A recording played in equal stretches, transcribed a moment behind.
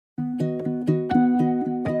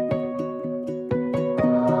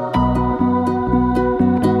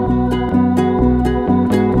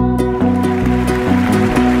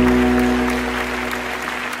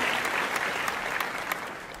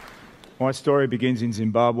My story begins in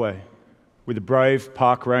Zimbabwe with a brave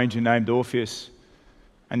park ranger named Orpheus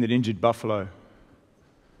and an injured buffalo.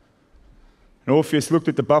 And Orpheus looked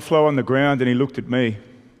at the buffalo on the ground and he looked at me.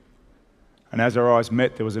 And as our eyes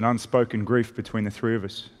met, there was an unspoken grief between the three of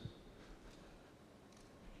us.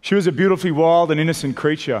 She was a beautifully wild and innocent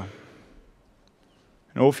creature.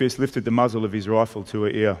 And Orpheus lifted the muzzle of his rifle to her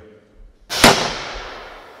ear.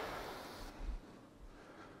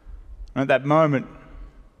 And at that moment,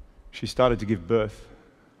 she started to give birth.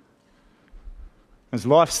 As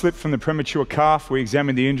life slipped from the premature calf, we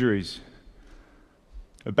examined the injuries.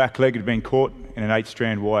 Her back leg had been caught in an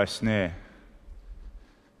 8-strand wire snare.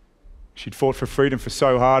 She'd fought for freedom for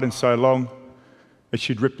so hard and so long that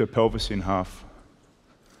she'd ripped her pelvis in half.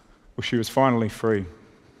 Well, she was finally free.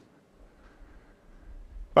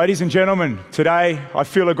 Ladies and gentlemen, today I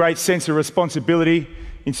feel a great sense of responsibility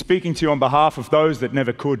in speaking to you on behalf of those that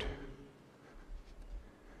never could.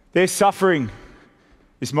 Their suffering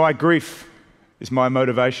is my grief, is my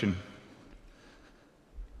motivation.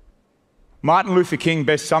 Martin Luther King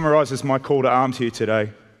best summarizes my call to arms here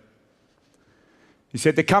today. He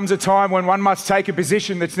said, "There comes a time when one must take a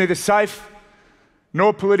position that's neither safe,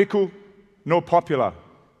 nor political, nor popular.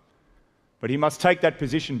 But he must take that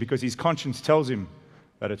position because his conscience tells him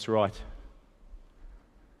that it's right."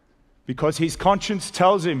 Because his conscience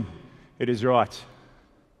tells him it is right.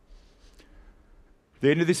 At the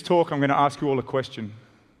end of this talk, I'm going to ask you all a question.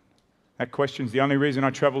 That question's the only reason I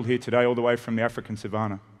travelled here today all the way from the African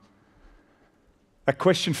savannah. That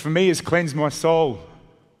question for me has cleansed my soul.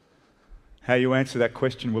 How you answer that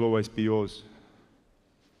question will always be yours.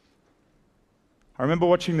 I remember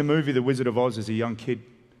watching the movie The Wizard of Oz as a young kid,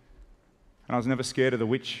 and I was never scared of the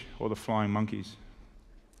witch or the flying monkeys.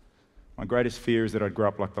 My greatest fear is that I'd grow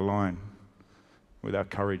up like the lion, without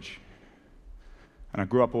courage. And I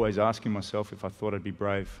grew up always asking myself if I thought I'd be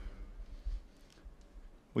brave.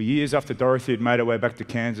 Well, years after Dorothy had made her way back to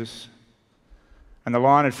Kansas, and the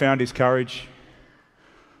lion had found his courage,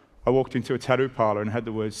 I walked into a tattoo parlor and had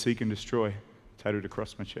the words "seek and destroy" tattooed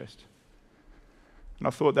across my chest. And I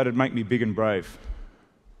thought that'd make me big and brave.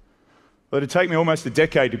 Well, it'd take me almost a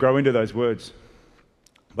decade to grow into those words.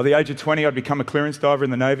 By the age of 20, I'd become a clearance diver in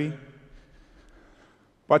the Navy.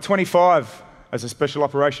 By 25, as a special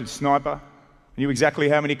operations sniper, I knew exactly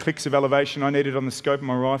how many clicks of elevation I needed on the scope of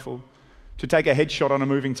my rifle to take a headshot on a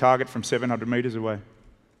moving target from 700 meters away.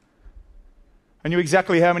 I knew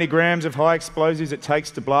exactly how many grams of high explosives it takes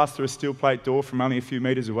to blast through a steel plate door from only a few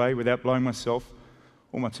meters away without blowing myself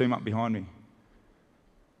or my team up behind me.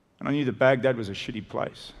 And I knew that Baghdad was a shitty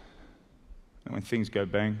place. And when things go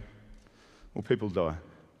bang, well, people die.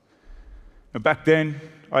 Now, back then,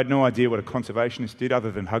 I had no idea what a conservationist did other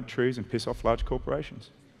than hug trees and piss off large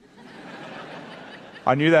corporations.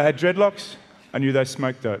 I knew they had dreadlocks. I knew they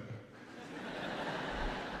smoked dope.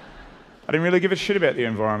 I didn't really give a shit about the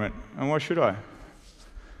environment, and why should I?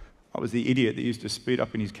 I was the idiot that used to speed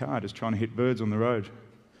up in his car just trying to hit birds on the road.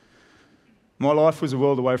 My life was a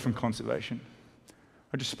world away from conservation.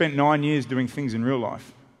 I just spent 9 years doing things in real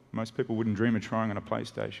life most people wouldn't dream of trying on a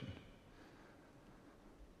PlayStation.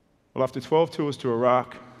 Well, after 12 tours to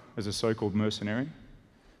Iraq as a so-called mercenary,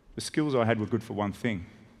 the skills I had were good for one thing.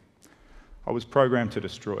 I was programmed to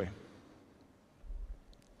destroy.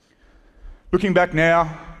 Looking back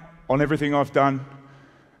now on everything I've done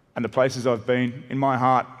and the places I've been, in my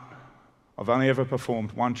heart, I've only ever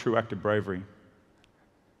performed one true act of bravery.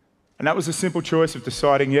 And that was the simple choice of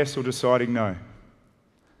deciding yes or deciding no.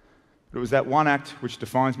 But it was that one act which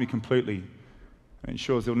defines me completely and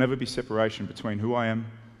ensures there'll never be separation between who I am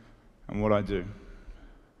and what I do.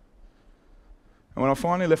 And when I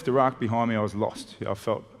finally left Iraq behind me, I was lost. I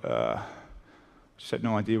felt, just had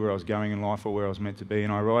no idea where I was going in life or where I was meant to be.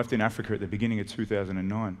 And I arrived in Africa at the beginning of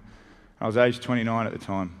 2009. I was aged 29 at the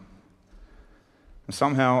time. And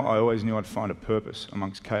somehow I always knew I'd find a purpose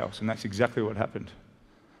amongst chaos, and that's exactly what happened.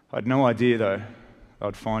 I had no idea, though,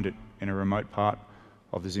 I'd find it in a remote part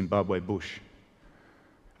of the Zimbabwe bush.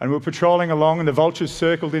 And we were patrolling along, and the vultures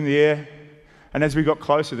circled in the air, and as we got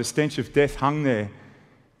closer, the stench of death hung there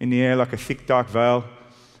in the air like a thick, dark veil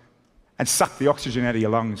and sucked the oxygen out of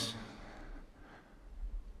your lungs.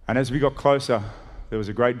 And as we got closer, there was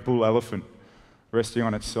a great bull elephant resting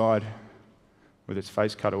on its side with its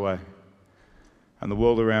face cut away, and the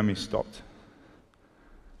world around me stopped.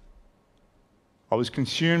 I was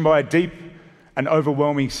consumed by a deep and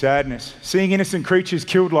overwhelming sadness. Seeing innocent creatures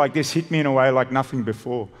killed like this hit me in a way like nothing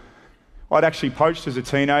before. I'd actually poached as a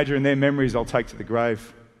teenager, and their memories I'll take to the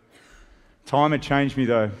grave. Time had changed me,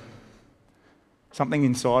 though. Something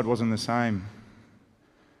inside wasn't the same,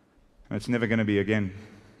 and it's never going to be again.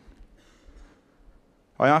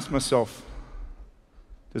 I asked myself,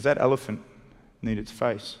 does that elephant need its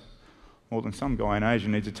face more than some guy in Asia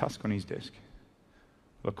needs a tusk on his desk?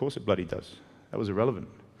 Well, of course it bloody does. That was irrelevant.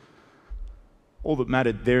 All that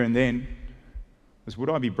mattered there and then was, would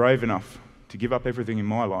I be brave enough to give up everything in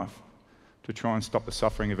my life to try and stop the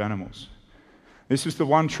suffering of animals? This was the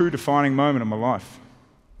one true defining moment of my life.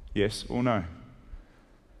 Yes or no?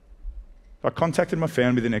 I contacted my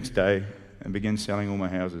family the next day and began selling all my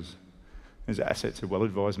houses as assets a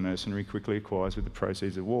well-advised mercenary quickly acquires with the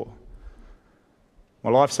proceeds of war. My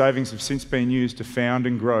life savings have since been used to found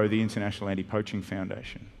and grow the International Anti-Poaching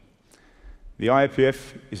Foundation. The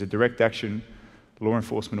IAPF is a direct action law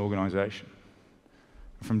enforcement organisation.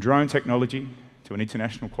 From drone technology to an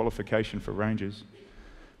international qualification for rangers,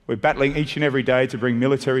 we're battling each and every day to bring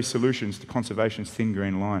military solutions to conservation's thin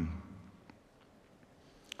green line.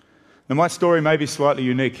 Now, my story may be slightly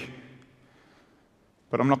unique,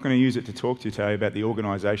 but I'm not going to use it to talk to you today about the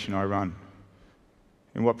organisation I run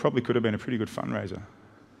in what probably could have been a pretty good fundraiser.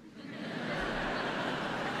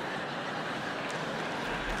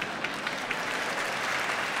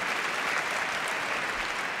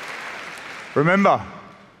 Remember,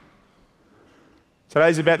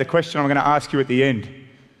 today's about the question I'm going to ask you at the end,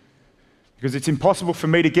 because it's impossible for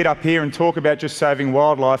me to get up here and talk about just saving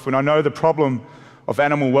wildlife when I know the problem of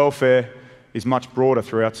animal welfare is much broader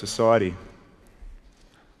throughout society.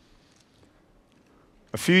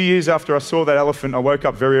 A few years after I saw that elephant, I woke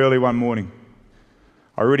up very early one morning.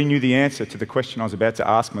 I already knew the answer to the question I was about to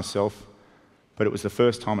ask myself, but it was the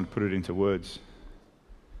first time I'd put it into words.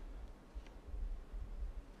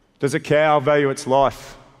 Does a cow value its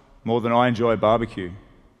life more than I enjoy barbecue?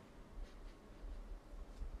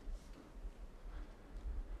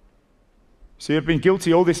 See, I've been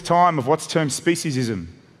guilty all this time of what's termed speciesism.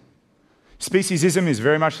 Speciesism is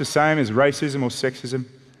very much the same as racism or sexism.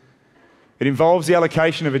 It involves the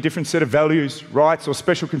allocation of a different set of values, rights, or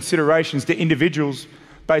special considerations to individuals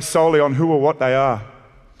based solely on who or what they are.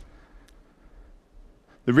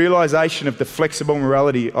 The realisation of the flexible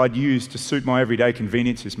morality I'd used to suit my everyday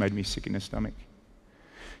conveniences made me sick in the stomach.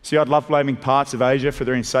 See, I'd love blaming parts of Asia for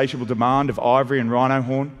their insatiable demand of ivory and rhino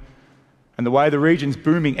horn, and the way the region's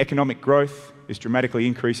booming economic growth is dramatically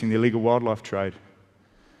increasing the illegal wildlife trade.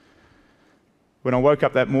 When I woke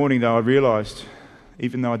up that morning, though, I realised,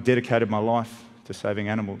 even though I dedicated my life to saving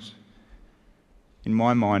animals, in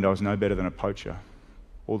my mind I was no better than a poacher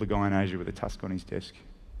or the guy in Asia with a tusk on his desk.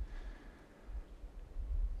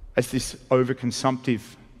 As this overconsumptive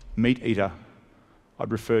meat eater,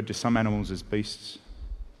 I'd referred to some animals as beasts,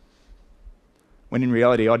 when in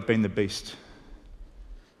reality I'd been the beast.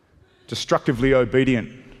 Destructively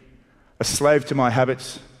obedient, a slave to my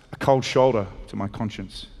habits, a cold shoulder to my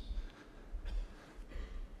conscience.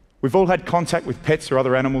 We've all had contact with pets or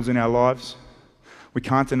other animals in our lives. We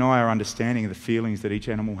can't deny our understanding of the feelings that each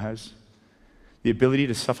animal has, the ability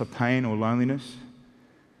to suffer pain or loneliness,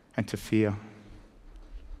 and to fear.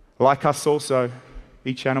 Like us also,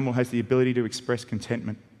 each animal has the ability to express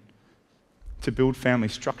contentment, to build family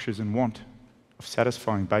structures and want of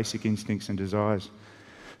satisfying basic instincts and desires.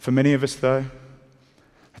 For many of us, though,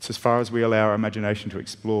 that's as far as we allow our imagination to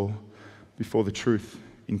explore before the truth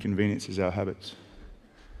inconveniences our habits.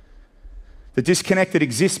 The disconnect that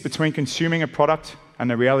exists between consuming a product and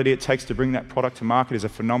the reality it takes to bring that product to market is a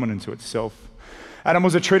phenomenon to itself.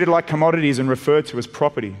 Animals are treated like commodities and referred to as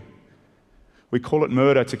property. We call it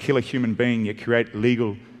murder to kill a human being, yet create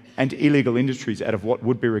legal and illegal industries out of what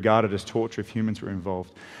would be regarded as torture if humans were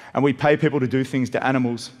involved. And we pay people to do things to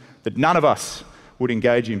animals that none of us would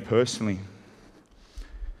engage in personally.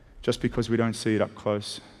 Just because we don't see it up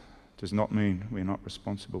close does not mean we're not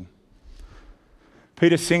responsible.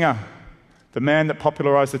 Peter Singer, the man that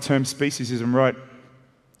popularised the term speciesism, wrote,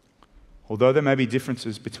 "Although there may be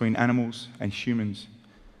differences between animals and humans,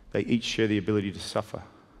 they each share the ability to suffer.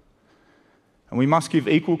 And we must give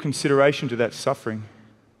equal consideration to that suffering.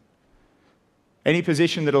 Any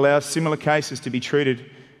position that allows similar cases to be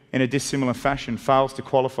treated in a dissimilar fashion fails to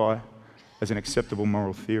qualify as an acceptable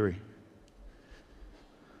moral theory."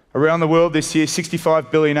 Around the world this year,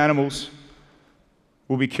 65 billion animals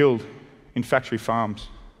will be killed in factory farms.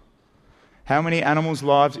 How many animals'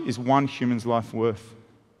 lives is one human's life worth?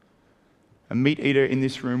 A meat eater in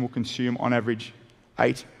this room will consume, on average,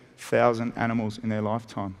 8,000 animals in their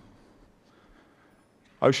lifetime.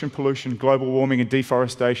 Ocean pollution, global warming and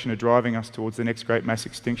deforestation are driving us towards the next great mass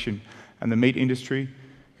extinction, and the meat industry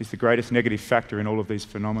is the greatest negative factor in all of these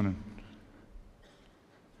phenomena.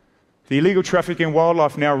 The illegal trafficking in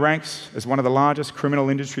wildlife now ranks as one of the largest criminal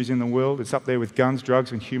industries in the world. It's up there with guns,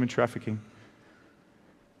 drugs and human trafficking.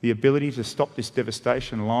 The ability to stop this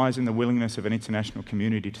devastation lies in the willingness of an international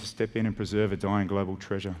community to step in and preserve a dying global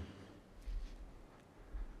treasure.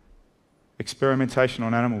 Experimentation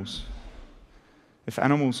on animals. If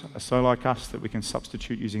animals are so like us that we can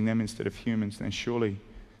substitute using them instead of humans, then surely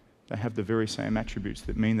they have the very same attributes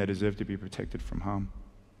that mean they deserve to be protected from harm.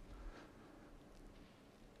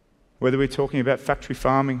 Whether we're talking about factory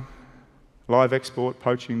farming, live export,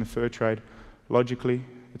 poaching, the fur trade, logically,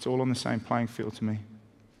 it's all on the same playing field to me.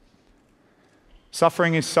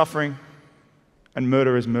 Suffering is suffering, and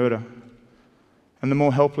murder is murder. And the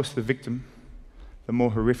more helpless the victim, the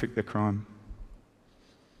more horrific the crime.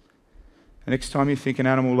 And next time you think an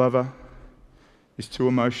animal lover is too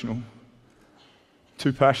emotional,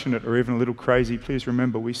 too passionate, or even a little crazy, please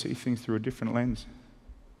remember we see things through a different lens.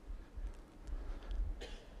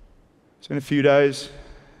 So in a few days,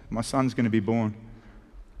 my son's going to be born.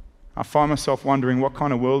 I find myself wondering, what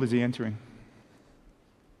kind of world is he entering?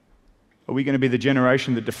 Are we going to be the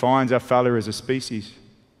generation that defines our failure as a species?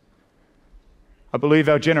 I believe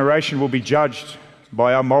our generation will be judged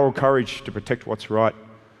by our moral courage to protect what's right,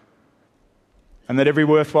 and that every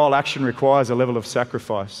worthwhile action requires a level of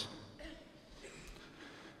sacrifice.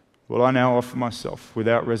 Well, I now offer myself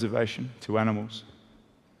without reservation to animals.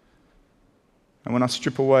 And when I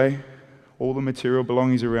strip away all the material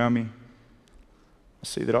belongings around me, I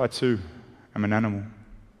see that I too am an animal.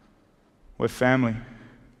 We're family,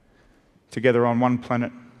 together on one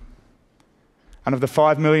planet. And of the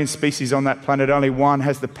 5 million species on that planet, only one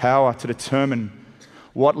has the power to determine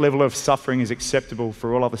what level of suffering is acceptable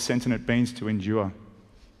for all other sentient beings to endure.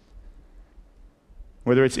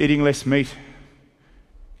 Whether it's eating less meat,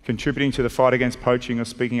 contributing to the fight against poaching, or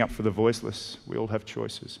speaking up for the voiceless, we all have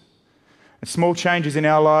choices. And small changes in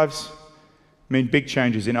our lives mean big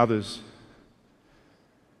changes in others.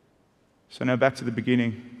 So now back to the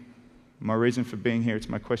beginning. My reason for being here, it's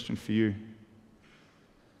my question for you.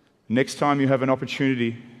 Next time you have an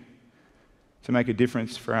opportunity to make a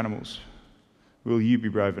difference for animals, will you be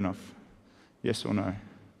brave enough? Yes or no?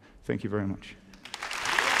 Thank you very much.